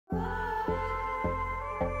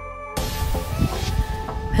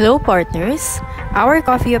Hello partners! Our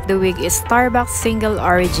coffee of the week is Starbucks Single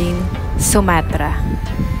Origin Sumatra.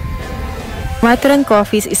 Sumatran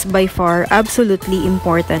coffees is by far absolutely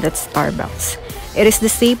important at Starbucks. It is the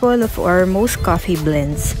staple of our most coffee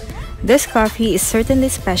blends. This coffee is certainly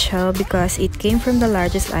special because it came from the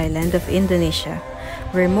largest island of Indonesia,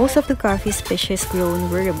 where most of the coffee species grown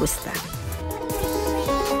were Robusta.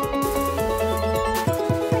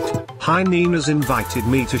 Hi, Nina's invited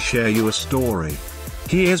me to share you a story.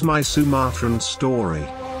 Here's my Sumatran story.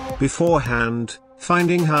 Beforehand,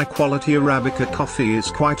 finding high-quality Arabica coffee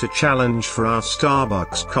is quite a challenge for our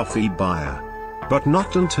Starbucks coffee buyer. But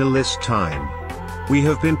not until this time. We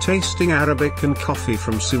have been tasting Arabican coffee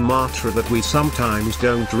from Sumatra that we sometimes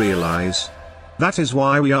don't realize. That is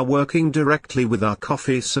why we are working directly with our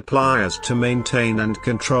coffee suppliers to maintain and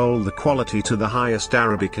control the quality to the highest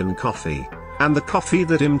Arabican coffee. And the coffee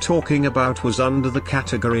that I'm talking about was under the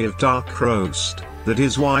category of dark roast. That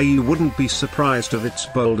is why you wouldn't be surprised of its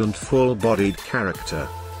bold and full-bodied character.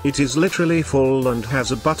 It is literally full and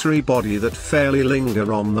has a buttery body that fairly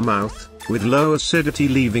linger on the mouth, with low acidity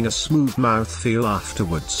leaving a smooth mouthfeel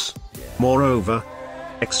afterwards. Moreover,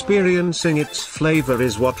 experiencing its flavor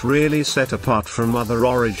is what really set apart from other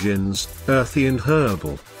origins, earthy and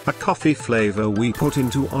herbal, a coffee flavor we put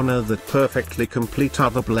into honor that perfectly complete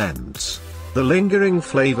other blends. The lingering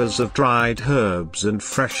flavors of dried herbs and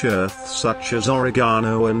fresh earth such as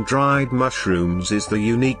oregano and dried mushrooms is the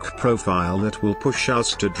unique profile that will push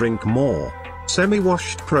us to drink more.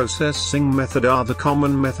 Semi-washed processing method are the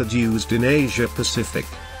common method used in Asia Pacific.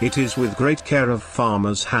 It is with great care of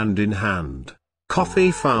farmers hand in hand.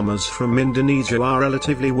 Coffee farmers from Indonesia are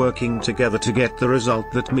relatively working together to get the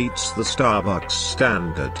result that meets the Starbucks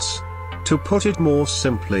standards. To put it more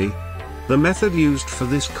simply, the method used for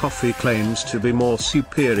this coffee claims to be more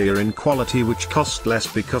superior in quality, which cost less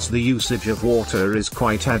because the usage of water is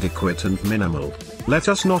quite adequate and minimal. Let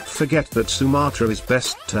us not forget that Sumatra is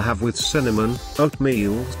best to have with cinnamon,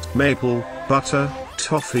 oatmeal, maple, butter,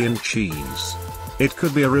 toffee and cheese. It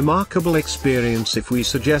could be a remarkable experience if we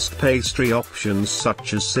suggest pastry options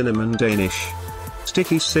such as cinnamon Danish,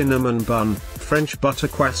 sticky cinnamon bun, French butter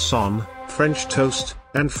croissant, French toast,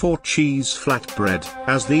 and 4-cheese flatbread,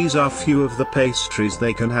 as these are few of the pastries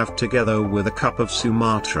they can have together with a cup of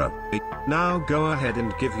Sumatra. Now go ahead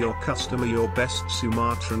and give your customer your best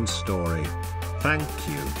Sumatran story. Thank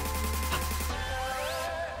you.